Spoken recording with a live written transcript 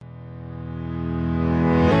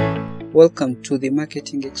Welcome to the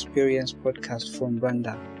Marketing Experience podcast from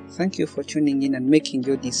Rwanda. Thank you for tuning in and making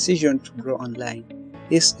your decision to grow online.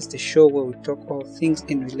 This is the show where we talk all things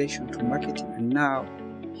in relation to marketing. And now,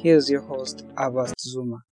 here's your host, Avast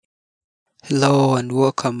Zuma. Hello and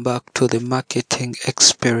welcome back to the Marketing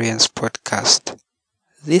Experience podcast.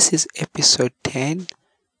 This is episode 10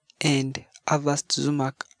 and Avast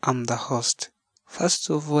Zumak, I'm the host. First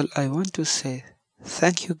of all, I want to say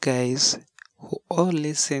thank you guys who all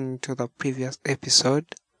listened to the previous episode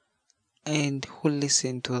and who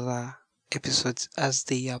listen to the episodes as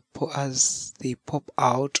they pop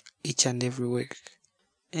out each and every week.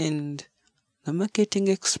 And the marketing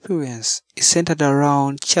experience is centered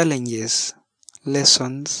around challenges,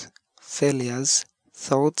 lessons, failures,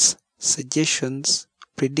 thoughts, suggestions,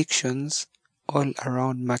 predictions, all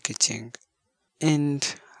around marketing. And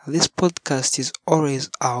this podcast is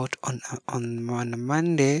always out on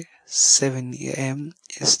Monday, 7 a.m.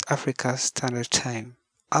 East Africa Standard Time.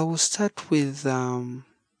 I will start with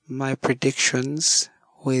my predictions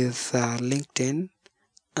with LinkedIn.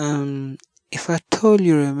 If at all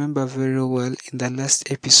you remember very well in the last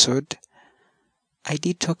episode, I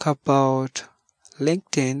did talk about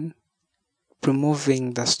LinkedIn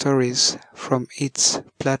removing the stories from its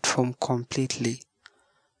platform completely.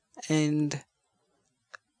 And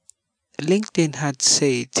LinkedIn had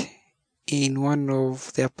said in one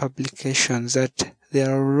of their publications that they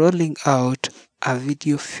are rolling out a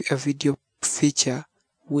video feature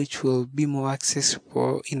which will be more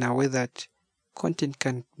accessible in a way that content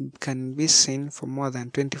can be seen for more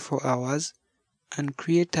than 24 hours and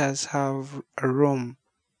creators have a room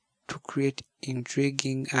to create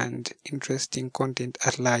intriguing and interesting content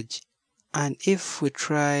at large. And if we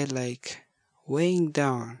try weighing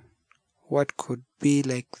down what could be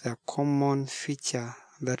the common feature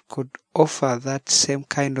that could offer that same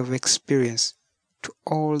kind of experience to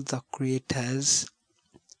all the creators.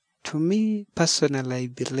 To me personally, I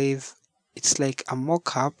believe it's like a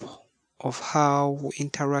mock-up of how we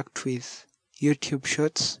interact with YouTube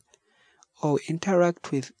Shorts or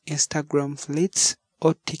interact with Instagram Fleets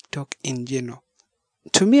or TikTok in general.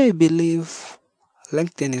 To me, I believe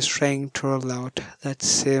LinkedIn is trying to roll out that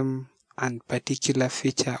same and particular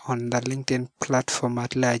feature on the LinkedIn platform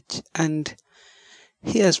at large. And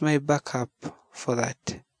here's my backup for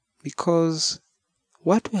that. Because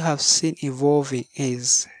what we have seen evolving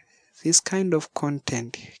is this kind of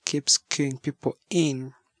content keeps queuing people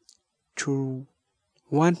in to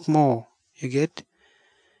want more, you get?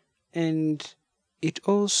 And it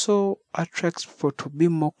also attracts people to be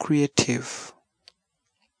more creative.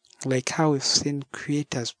 Like how we've seen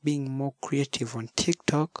creators being more creative on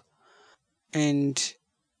TikTok and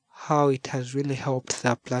how it has really helped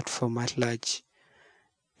the platform at large.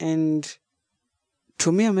 And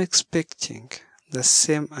to me, I'm expecting the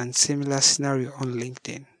same and similar scenario on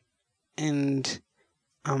LinkedIn. And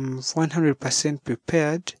I'm 100%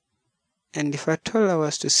 prepared. And if at all I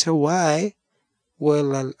was to say why,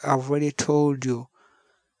 well, I've already told you.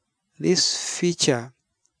 This feature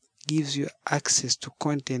gives you access to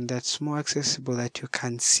content that's more accessible that you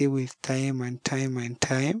can see with time and time and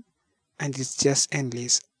time. And it's just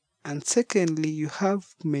endless. And secondly, you have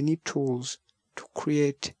many tools to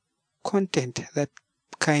create content, that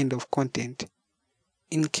kind of content.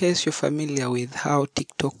 In case you're familiar with how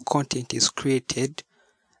TikTok content is created,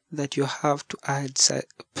 that you have to add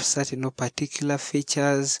certain particular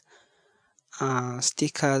features,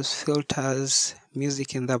 stickers, filters,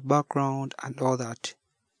 music in the background, and all that.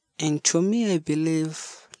 And to me, I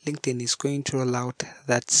believe LinkedIn is going to roll out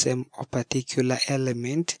that same particular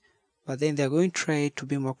element, but then they're going to try to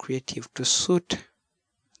be more creative to suit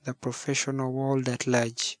the professional world at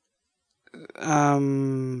large.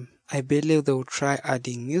 I believe they will try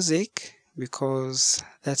adding music because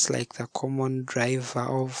that's like the common driver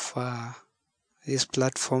of these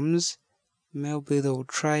platforms. Maybe they will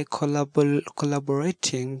try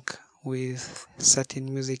collaborating with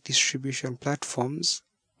certain music distribution platforms,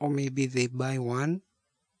 or maybe they buy one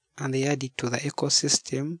and they add it to the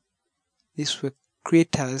ecosystem. This way,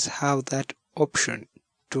 creators have that option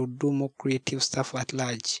to do more creative stuff at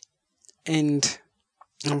large. And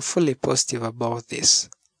I'm fully positive about this.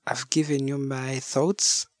 I've given you my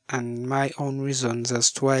thoughts and my own reasons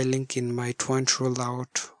as to why LinkedIn might want to roll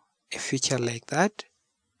out a feature like that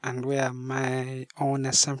and where my own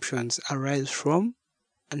assumptions arise from,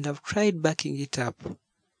 and I've tried backing it up.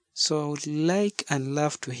 So I would like and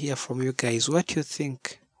love to hear from you guys what you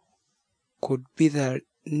think could be the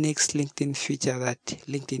next LinkedIn feature that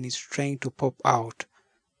LinkedIn is trying to pop out.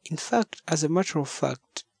 In fact, as a matter of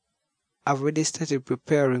fact, I've already started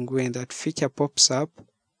preparing when that feature pops up,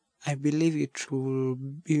 I believe it will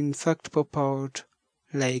in fact pop out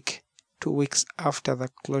like 2 weeks after the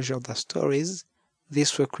closure of the stories.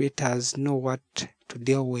 This way creators know what to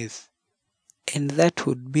deal with. And that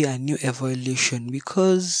would be a new evolution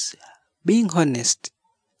because, being honest,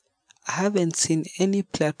 I haven't seen any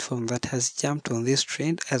platform that has jumped on this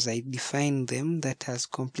trend as I define them that has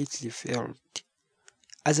completely failed.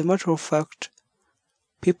 As a matter of fact,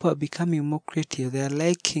 people are becoming more creative. They are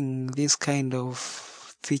liking these kind of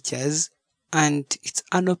features, and it's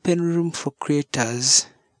an open room for creators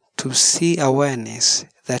to see awareness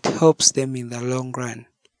that helps them in the long run.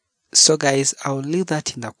 So guys, I'll leave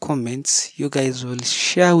that in the comments. You guys will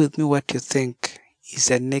share with me what you think is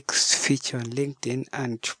the next feature on LinkedIn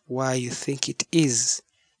and why you think it is.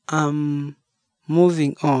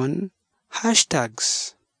 Moving on,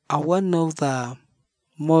 hashtags are one of the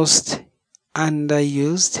most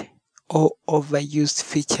underused or overused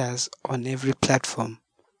features on every platform.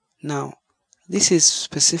 Now, this is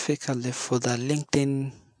specifically for the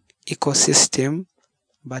LinkedIn ecosystem,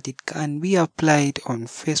 but it can be applied on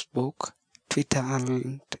Facebook, Twitter,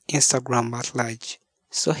 and Instagram at large.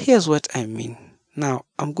 So here's what I mean. Now,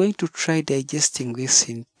 I'm going to try digesting this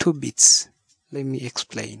in 2 bits. Let me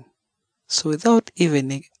explain. So without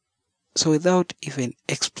even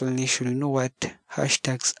explanation, you know what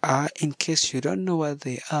hashtags are. In case you don't know what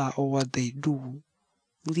they are or what they do,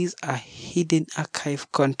 these are hidden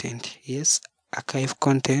archive content. Yes, archive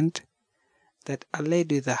content that are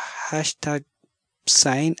laid with a hashtag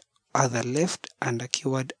sign at the left and a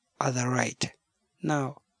keyword at the right.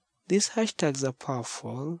 Now, these hashtags are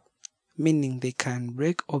powerful, meaning they can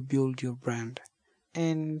break or build your brand.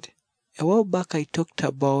 And a while back I talked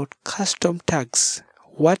about custom tags,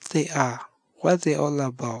 what they are, what they're all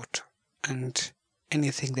about, and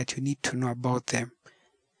anything that you need to know about them.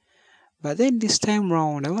 But then this time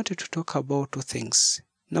round, I wanted to talk about 2 things.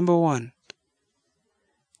 Number 1,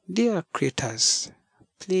 dear creators,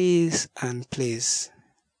 please and please,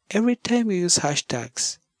 every time you use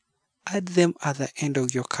hashtags, add them at the end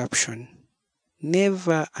of your caption.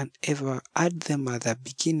 Never and ever add them at the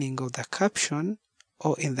beginning of the caption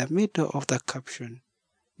or in the middle of the caption,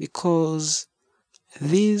 because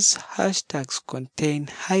these hashtags contain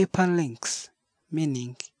hyperlinks,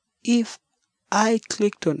 meaning if I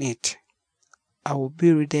clicked on it, I will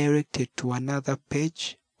be redirected to another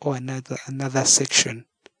page or another section.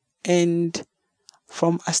 And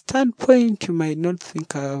from a standpoint, you might not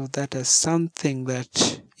think of that as something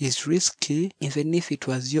that is risky, even if it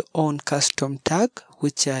was your own custom tag,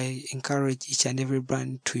 which I encourage each and every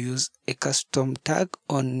brand to use a custom tag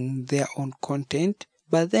on their own content.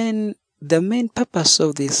 But then the main purpose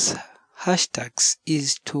of these hashtags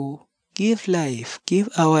is to give life, give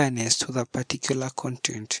awareness to the particular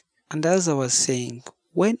content. And as I was saying,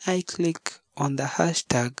 when I click on the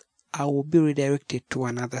hashtag, I will be redirected to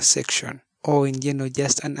another section, or in general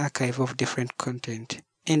just an archive of different content.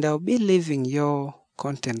 And I'll be leaving your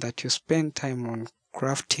content that you spend time on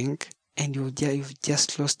crafting, and you've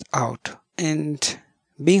just lost out. And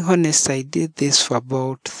being honest, I did this for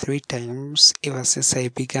about 3 times ever since I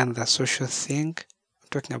began the social thing. I'm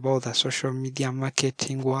talking about the social media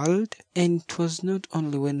marketing world. And it was not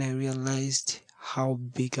only when I realized how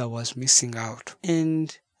big I was missing out.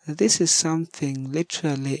 And this is something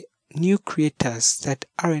literally new creators that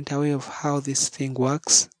aren't aware of how this thing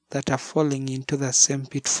works that are falling into the same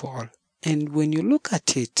pitfall. And when you look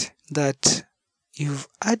at it, that you've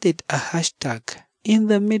added a hashtag in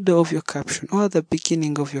the middle of your caption or the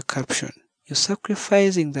beginning of your caption, you're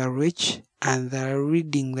sacrificing the reach and the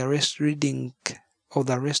reading of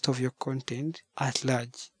the rest of your content at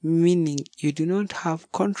large, meaning you do not have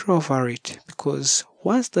control over it, because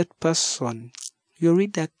once that person, your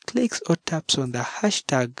reader, clicks or taps on the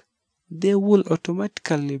hashtag, they will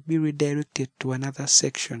automatically be redirected to another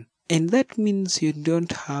section. And that means you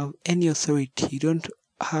don't have any authority, you do not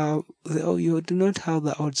have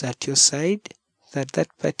the odds at your side that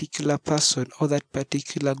that particular person or that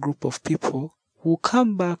particular group of people will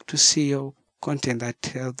come back to see your content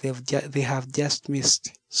that they have just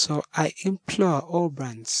missed. So I implore all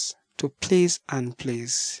brands to please and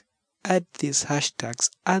please add these hashtags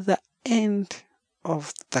at the end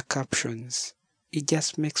of the captions. It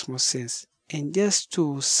just makes more sense. And just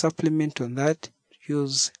to supplement on that,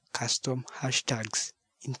 use custom hashtags.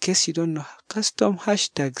 In case you don't know, custom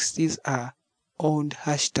hashtags, these are owned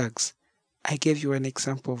hashtags. I gave you an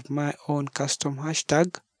example of my own custom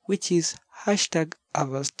hashtag, which is hashtag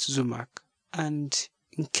 #AvastZumak. And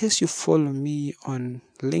in case you follow me on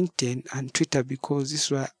LinkedIn and Twitter, because this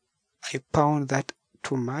is where I found that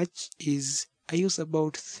too much, is I use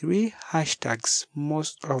about 3 hashtags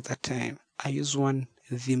most of the time. I use one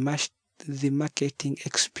the marketing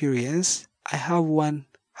experience, I have one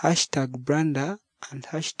hashtag Brander and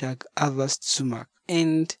hashtag Avast Sumac.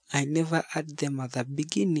 And I never add them at the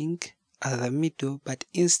beginning, at the middle, but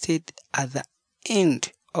instead at the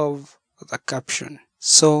end of the caption.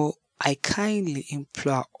 So I kindly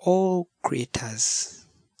implore all creators,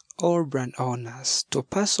 all brand owners to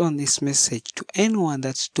pass on this message to anyone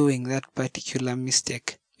that's doing that particular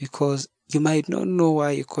mistake, because you might not know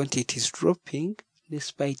why your content is dropping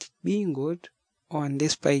despite it being good, or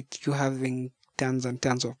despite you having tons and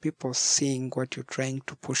tons of people seeing what you're trying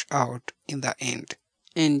to push out in the end.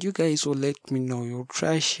 And you guys will let me know, you'll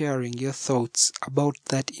try sharing your thoughts about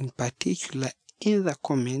that in particular in the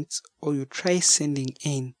comments, or you try sending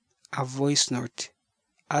in a voice note,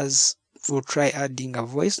 as we'll try adding a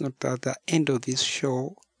voice note at the end of this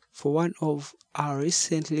show for one of our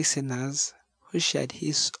recent listeners who shared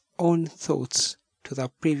his own thoughts to the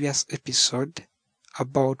previous episode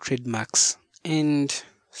about trademarks. And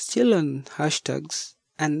still on hashtags,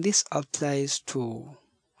 and this applies to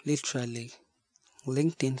literally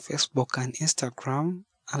LinkedIn, Facebook, and Instagram,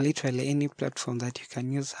 and literally any platform that you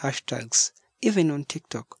can use hashtags, even on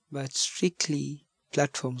TikTok, but strictly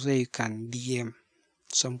platforms where you can DM.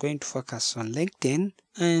 So I'm going to focus on LinkedIn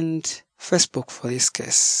and Facebook for this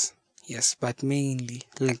case. Yes, but mainly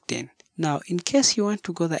LinkedIn. Now, in case you want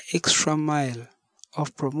to go the extra mile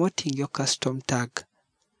of promoting your custom tag,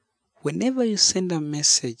 whenever you send a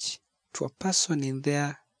message to a person in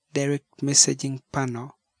their direct messaging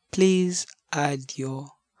panel, please add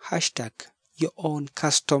your hashtag, your own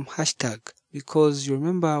custom hashtag, because you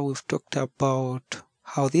remember we've talked about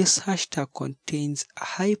how this hashtag contains a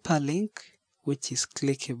hyperlink which is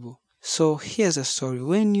clickable. So here's a story.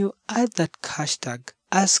 When you add that hashtag,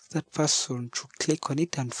 ask that person to click on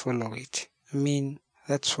it and follow it. I mean,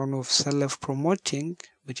 that's one of self-promoting,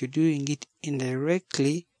 but you're doing it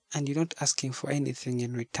indirectly and you're not asking for anything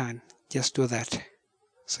in return. Just do that.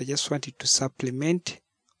 So I just wanted to supplement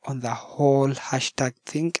on the whole hashtag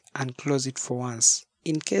thing and close it for once.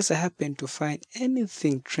 In case I happen to find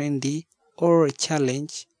anything trendy or a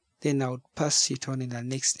challenge, then I would pass it on in the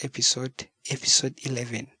next episode, episode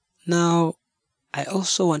 11. Now, I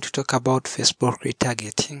also want to talk about Facebook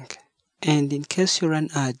retargeting. And in case you run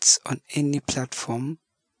ads on any platform,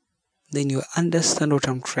 then you understand what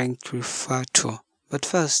I'm trying to refer to. But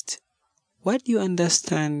first, what do you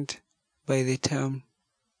understand by the term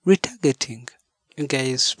retargeting? You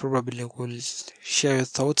guys probably will share your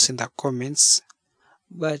thoughts in the comments.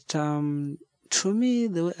 But to me,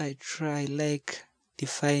 the way I try like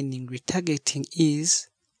defining retargeting is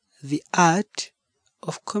the art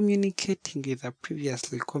of communicating with a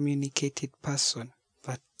previously communicated person,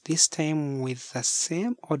 but this time with the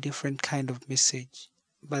same or different kind of message.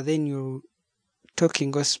 But then you're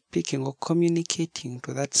talking or speaking or communicating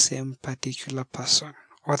to that same particular person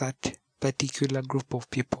or that particular group of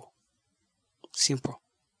people. Simple.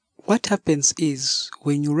 What happens is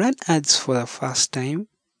when you run ads for the first time,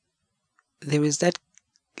 there is that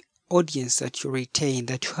audience that you retain,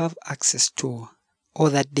 that you have access to, or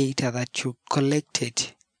that data that you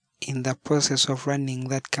collected in the process of running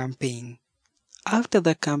that campaign. After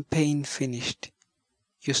the campaign finished,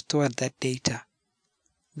 you store that data.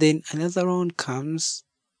 Then another round comes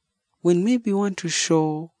when maybe you want to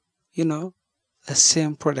show, the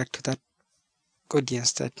same product to that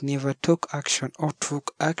audience that never took action or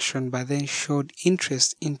took action but then showed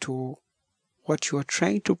interest into what you are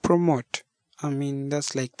trying to promote. I mean,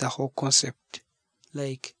 that's like the whole concept.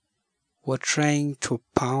 Like, we're trying to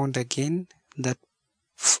pound again that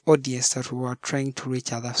audience that we were trying to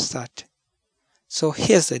reach at the start. So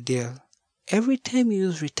here's the deal. Every time you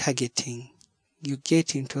use retargeting, you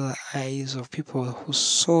get into the eyes of people who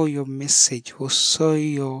saw your message, who saw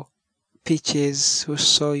your pitches, who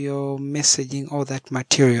saw your messaging, all that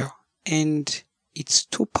material. And it's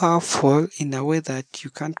too powerful in a way that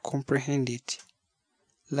you can't comprehend it.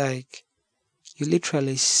 Like, you're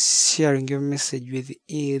literally sharing your message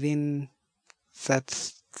within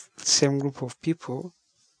that same group of people,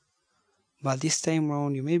 but this time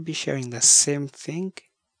around you may be sharing the same thing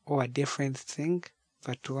or a different thing,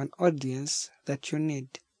 but to an audience that you need.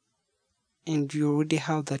 And you already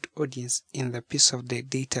have that audience in the piece of the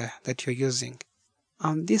data that you're using.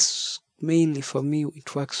 This mainly for me,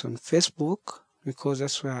 it works on Facebook because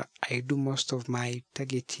that's where I do most of my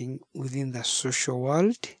targeting within the social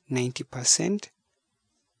world, 90%.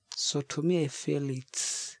 So to me, I feel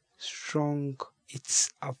it's strong.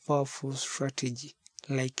 It's a powerful strategy,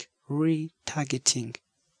 like retargeting.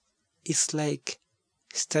 It's like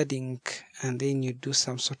studying and then you do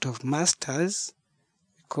some sort of masters,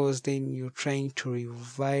 because then you're trying to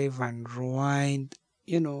revive and rewind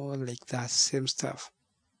like the same stuff.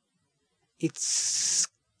 It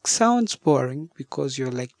sounds boring because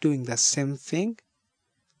you're like doing the same thing,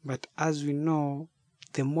 but as we know,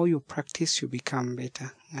 the more you practice, you become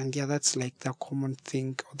better. And yeah, that's like the common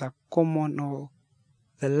thing, or the common, or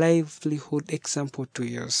the livelihood example to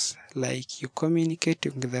use. Like you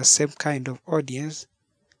communicating with the same kind of audience,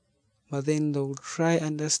 but then they'll try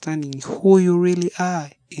understanding who you really are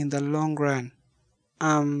in the long run.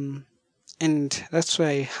 Um, and that's why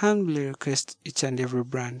I humbly request each and every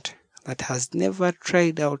brand that has never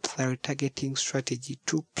tried out the retargeting strategy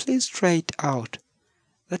to please try it out.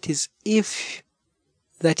 That is if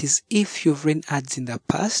you've run ads in the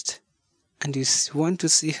past and you want to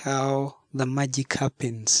see how the magic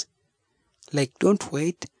happens. Like, don't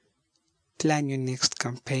wait, plan your next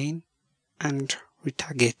campaign and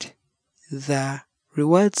retarget. The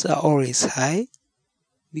rewards are always high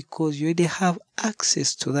because you already have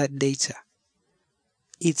access to that data.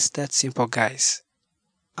 It's that simple, guys.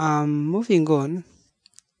 Moving on,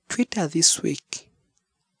 Twitter this week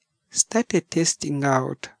started testing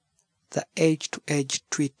out the edge-to-edge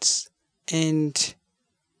tweets, and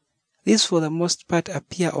these for the most part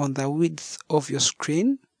appear on the width of your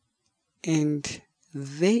screen, and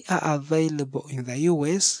they are available in the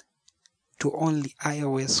US to only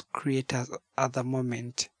iOS creators at the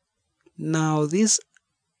moment. Now this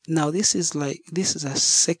is a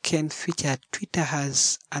second feature Twitter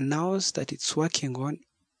has announced that it's working on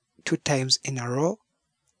 2 times in a row.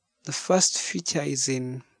 The first feature is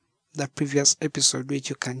in the previous episode, which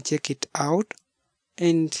you can check it out,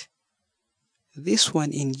 and this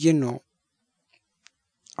one in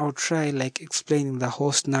I'll try like explaining the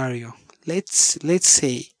whole scenario. Let's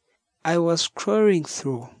say I was scrolling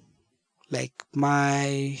through like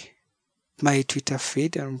my Twitter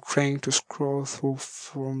feed, and I'm trying to scroll through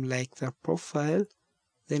from like the profile,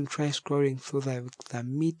 then try scrolling through the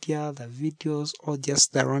media, the videos, or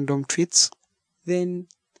just the random tweets. Then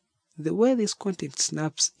the way this content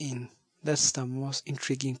snaps in, that's the most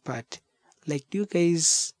intriguing part. Like, do you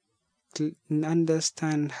guys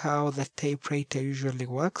understand how the typewriter usually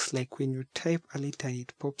works? Like when you type a letter and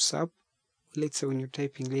it pops up, let's say when you're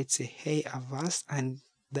typing, let's say hey Avast, and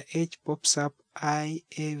the H pops up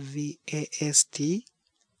IAVAST.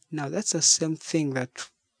 Now that's the same thing that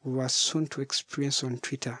we are soon to experience on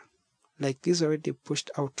Twitter. Like these already pushed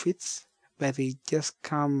out tweets, but they just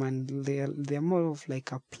come and they're more of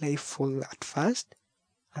like a playful at first,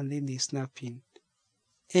 and then they snap in.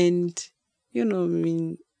 And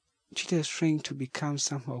Twitter is trying to become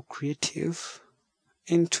somehow creative.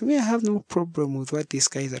 And to me, I have no problem with what these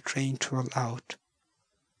guys are trying to roll out,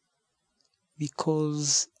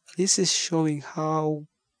 because this is showing how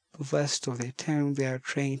vast of the time they are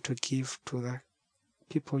trying to give to the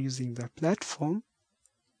people using the platform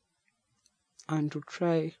and to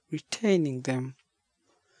try retaining them.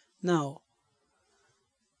 Now,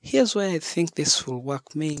 here's why I think this will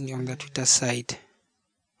work mainly on the Twitter side.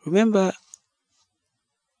 Remember,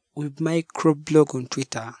 we microblog on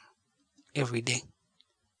Twitter every day.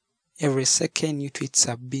 Every second, new tweets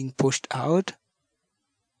are being pushed out,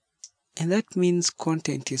 and that means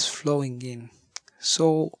content is flowing in.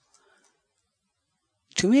 So,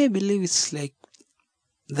 to me, I believe it's like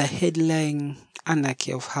the headline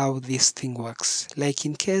anarchy of how this thing works. Like,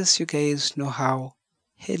 in case you guys know how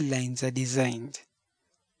headlines are designed,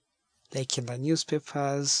 like in the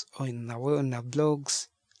newspapers or on the blogs,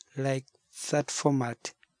 like that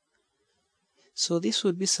format. So this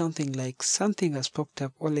would be something like something has popped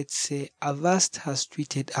up, or let's say Avast has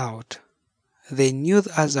tweeted out. They knew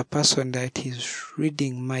as a person that is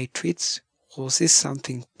reading my tweets will see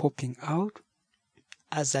something popping out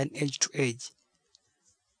as an edge to edge.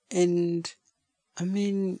 And I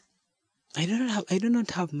mean, I do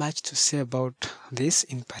not have much to say about this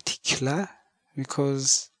in particular,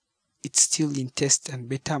 because it's still in test and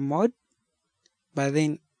beta mode, but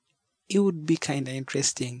then it would be kind of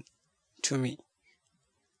interesting to me.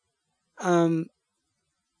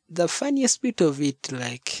 The funniest bit of it,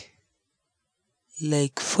 like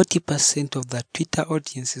 40% of the Twitter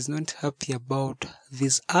audience is not happy about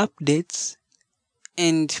these updates,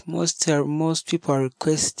 and most people are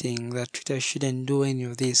requesting that Twitter shouldn't do any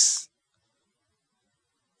of this.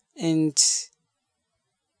 And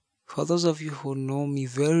for those of you who know me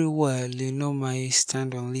very well, you know my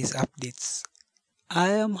stand on these updates. I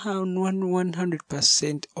am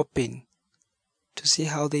 100% open to see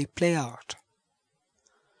how they play out.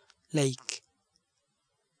 Like,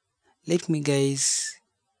 let me guys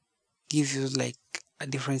give you like a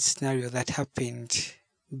different scenario that happened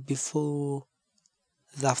before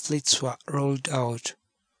the fleets were rolled out.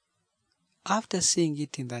 After seeing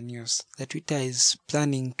it in the news that Twitter is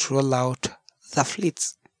planning to roll out the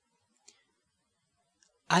fleets,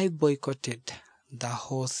 I boycotted the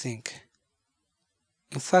whole thing.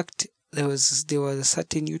 In fact, there was a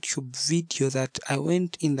certain YouTube video that I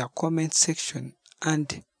went in the comment section,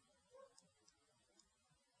 and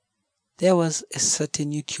there was a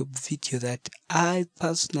certain YouTube video that I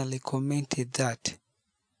personally commented that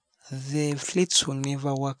the fleets will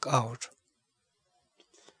never work out.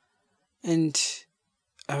 And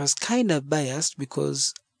I was kind of biased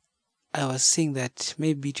because I was saying that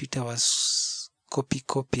maybe Twitter was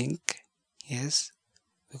copying, yes,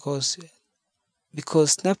 because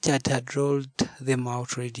Snapchat had rolled them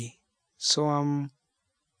out already. So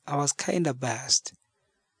I was kind of biased.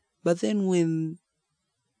 But then when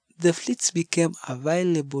the fleets became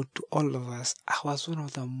available to all of us, I was one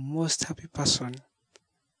of the most happy person.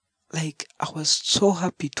 Like, I was so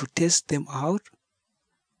happy to test them out.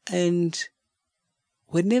 And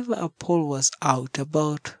whenever a poll was out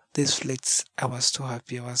about these fleets, I was too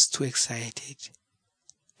happy, I was too excited.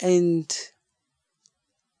 And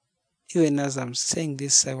even as I'm saying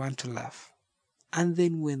this, I want to laugh. And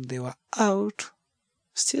then when they were out,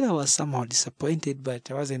 still I was somehow disappointed, but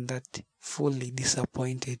I wasn't that fully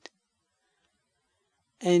disappointed.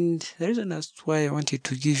 And the reason as to why I wanted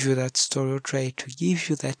to give you that story, or try to give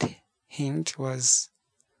you that hint, was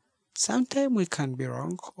sometimes we can be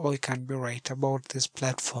wrong or we can be right about these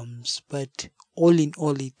platforms, but all in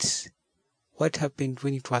all, it's what happened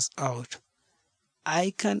when it was out.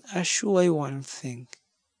 I can assure you one thing.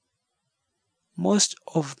 Most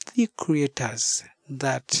of the creators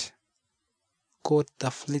that got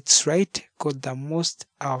the fleets right got the most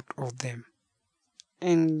out of them.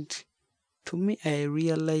 And to me, I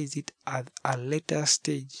realized it at a later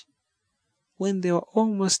stage when they were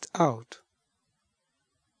almost out.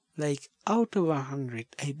 Like, out of 100,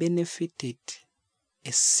 I benefited a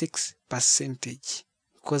 6%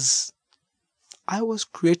 because I was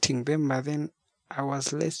creating them, but then I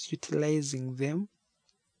was less utilizing them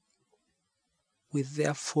with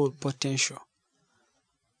their full potential.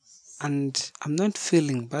 And I'm not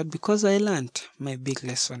feeling bad because I learned my big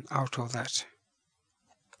lesson out of that.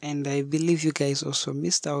 And I believe you guys also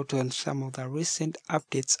missed out on some of the recent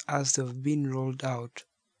updates as they've been rolled out,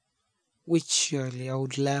 which surely I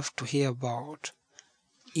would love to hear about.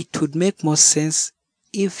 It would make more sense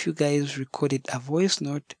if you guys recorded a voice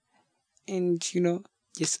note and,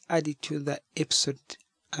 just add it to the episode,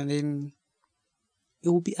 and then it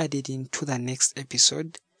will be added into the next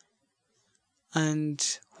episode.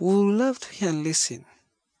 And we would love to hear and listen,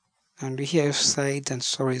 and we hear sides and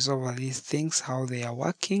stories over these things, how they are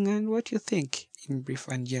working, and what you think in brief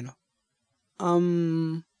and general.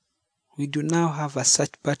 We do now have a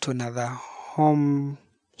search button at the home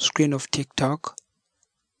screen of TikTok,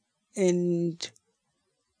 and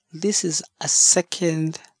this is a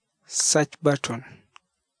second search button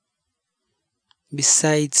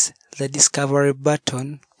besides the discovery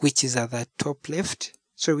button, which is at the top left,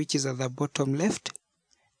 which is at the bottom left.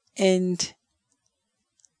 And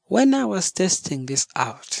when I was testing this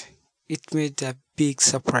out, it made a big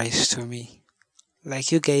surprise to me.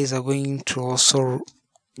 Like, you guys are going to also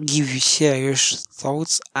share your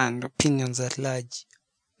thoughts and opinions at large.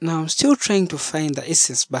 Now, I'm still trying to find the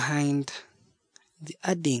essence behind the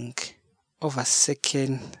adding of a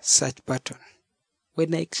second search button.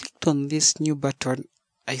 When I clicked on this new button,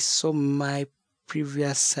 I saw my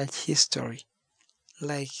previous search history.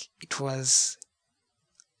 Like, it was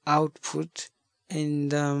output, and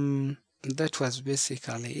that was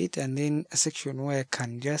basically it. And then a section where I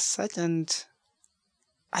can just search, and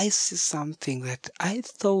I see something that I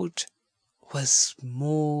thought was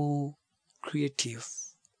more creative.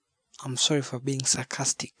 I'm sorry for being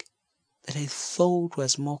sarcastic. That I thought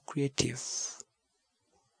was more creative,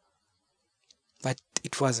 but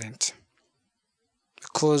it wasn't.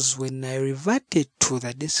 Because when I reverted to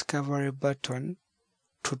the discovery button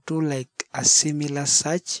to do like a similar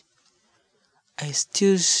search, I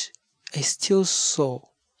still saw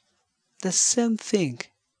the same thing.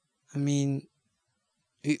 I mean,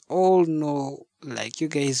 we all know, like, you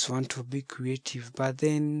guys want to be creative, but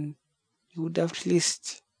then you would have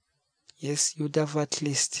at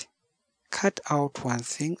least cut out one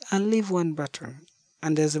thing and leave one button.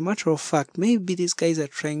 And as a matter of fact, maybe these guys are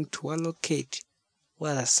trying to allocate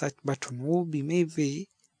where the search button will be. Maybe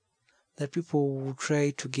that people will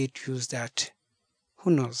try to get used at.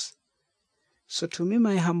 Who knows? So to me,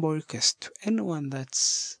 my humble request to anyone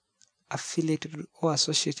that's affiliated or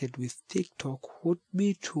associated with TikTok would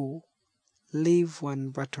be to leave one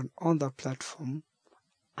button on the platform,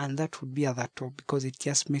 and that would be at the top, because it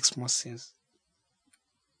just makes more sense.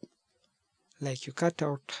 Like you cut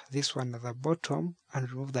out this one at the bottom and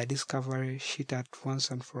remove the discovery sheet at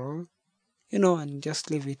once and for all, and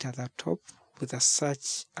just leave it at the top with a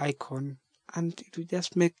search icon, and it will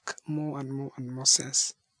just make more and more and more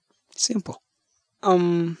sense. Simple.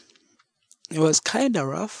 It was kind of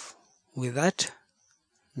rough with that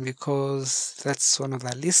because that's one of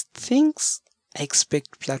the least things I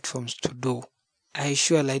expect platforms to do. I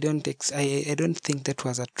don't think that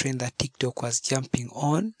was a trend that TikTok was jumping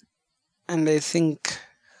on, and I think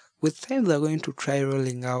with time they're going to try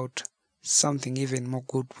rolling out something even more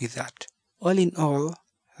good with that. All in all,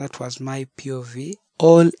 that was my POV.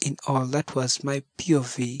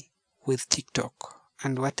 With TikTok.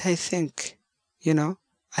 And what I think,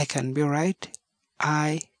 I can be right,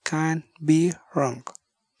 I can be wrong.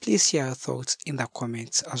 Please share your thoughts in the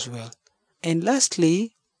comments as well. And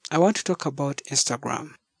lastly, I want to talk about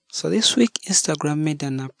Instagram. So this week, Instagram made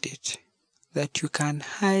an update that you can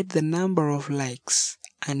hide the number of likes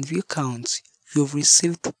and view counts you've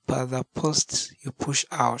received per the posts you push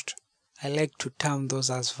out. I like to term those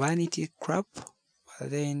as vanity crap, but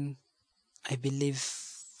then I believe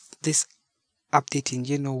this update in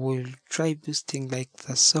general will try boosting like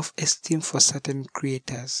the self-esteem for certain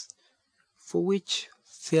creators, for which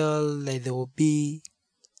feel like they will be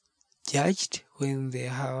judged when they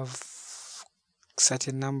have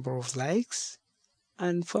certain number of likes.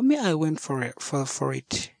 And for me, I went for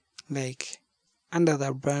it. Like under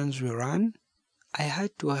the brands we run, I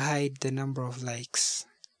had to hide the number of likes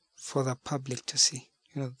for the public to see.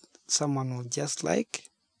 Someone will just like,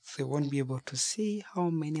 they won't be able to see how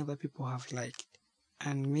many other people have liked.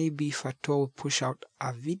 And maybe if at all push out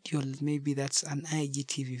a video, maybe that's an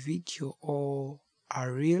IGTV video or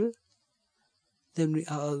a reel, then we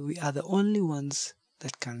are the only ones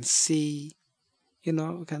that can see, we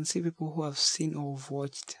can see people who have seen or have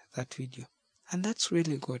watched that video. And that's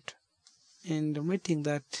really good. And I'm rating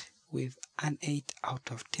that with an 8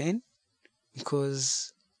 out of 10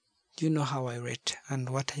 because you know how I rate and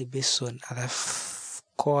what I base on at the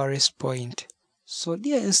corest point. So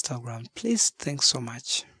dear Instagram, please thanks so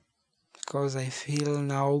much, because I feel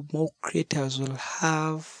now more creators will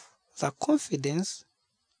have the confidence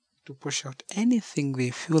to push out anything they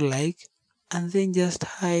feel like and then just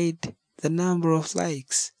hide the number of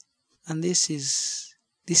likes. And this is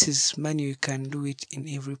money. You can do it in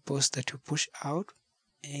every post that you push out,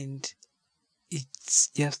 and it's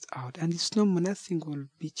just out, and it's nothing will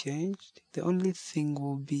be changed. The only thing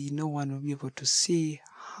will be no one will be able to see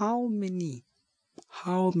how many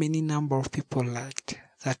number of people liked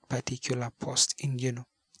that particular post in general.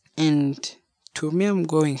 And to me, I'm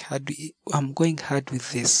going hard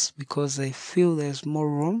with this because I feel there's more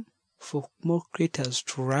room for more creators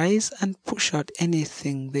to rise and push out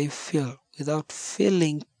anything they feel without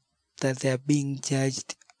feeling that they're being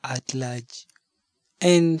judged at large.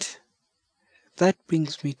 And that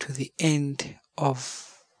brings me to the end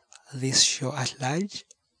of this show at large.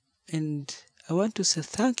 And I want to say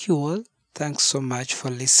thank you all. Thanks so much for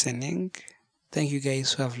listening. Thank you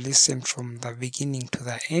guys who have listened from the beginning to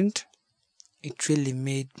the end. It really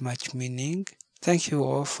made much meaning. Thank you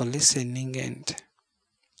all for listening, and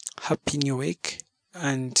happy new week,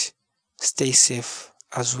 and stay safe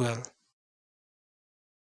as well.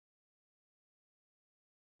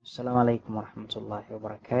 Assalamu alaikum warahmatullahi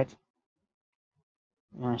wabarakatuh.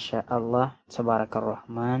 MashaAllah, Tabarakar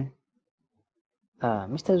Rahman.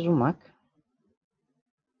 Mr. Zumak,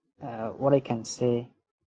 what I can say,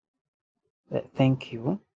 thank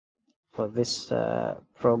you for this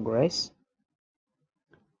progress.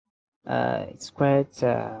 It's quite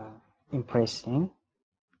impressive,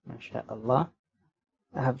 MashaAllah.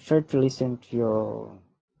 I have tried to listen to your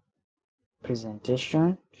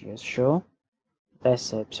presentation, to your show.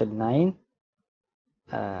 That's episode 9.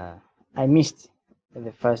 I missed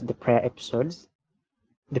the prior episodes,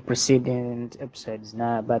 the preceding episodes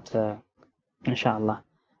now, but inshallah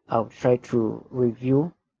I'll try to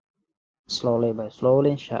review slowly by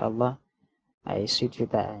slowly. Inshallah I see to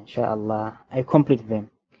that. Inshallah I complete them.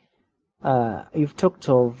 You've talked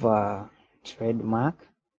of trademark,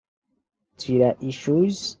 Twitter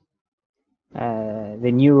issues,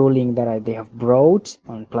 the new ruling that they have brought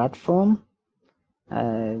on platform,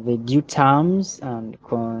 the due terms and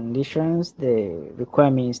conditions, the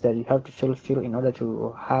requirements that you have to fulfill in order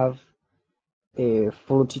to have a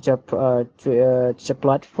full teacher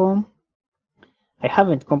platform. I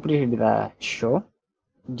haven't completed the show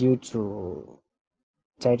due to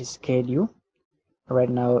tight schedule. Right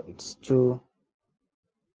now it's 2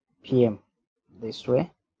 p.m. this way,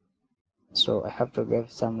 so I have to give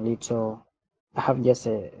some little. I have just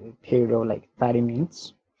a period of like 30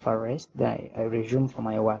 minutes for rest. Then I resume for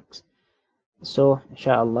my works. So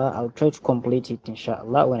inshallah, I'll try to complete it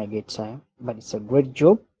inshallah when I get time. But it's a great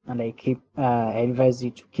job, and I advise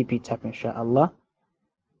you to keep it up inshallah.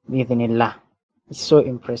 Bismillah. It's so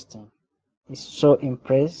interesting. It's so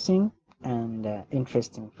impressing and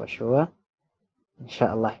interesting for sure.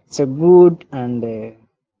 Inshallah, it's a good and a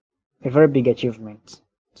very big achievement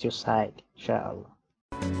to your side. Inshallah.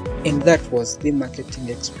 And that was the Marketing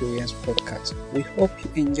Experience Podcast. We hope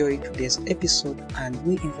you enjoyed today's episode, and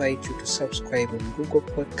we invite you to subscribe on Google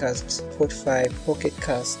Podcasts, Spotify, Pocket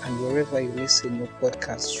Casts, and wherever you listen your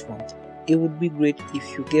podcasts from. It would be great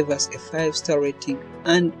if you gave us a 5-star rating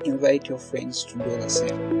and invite your friends to do the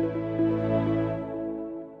same.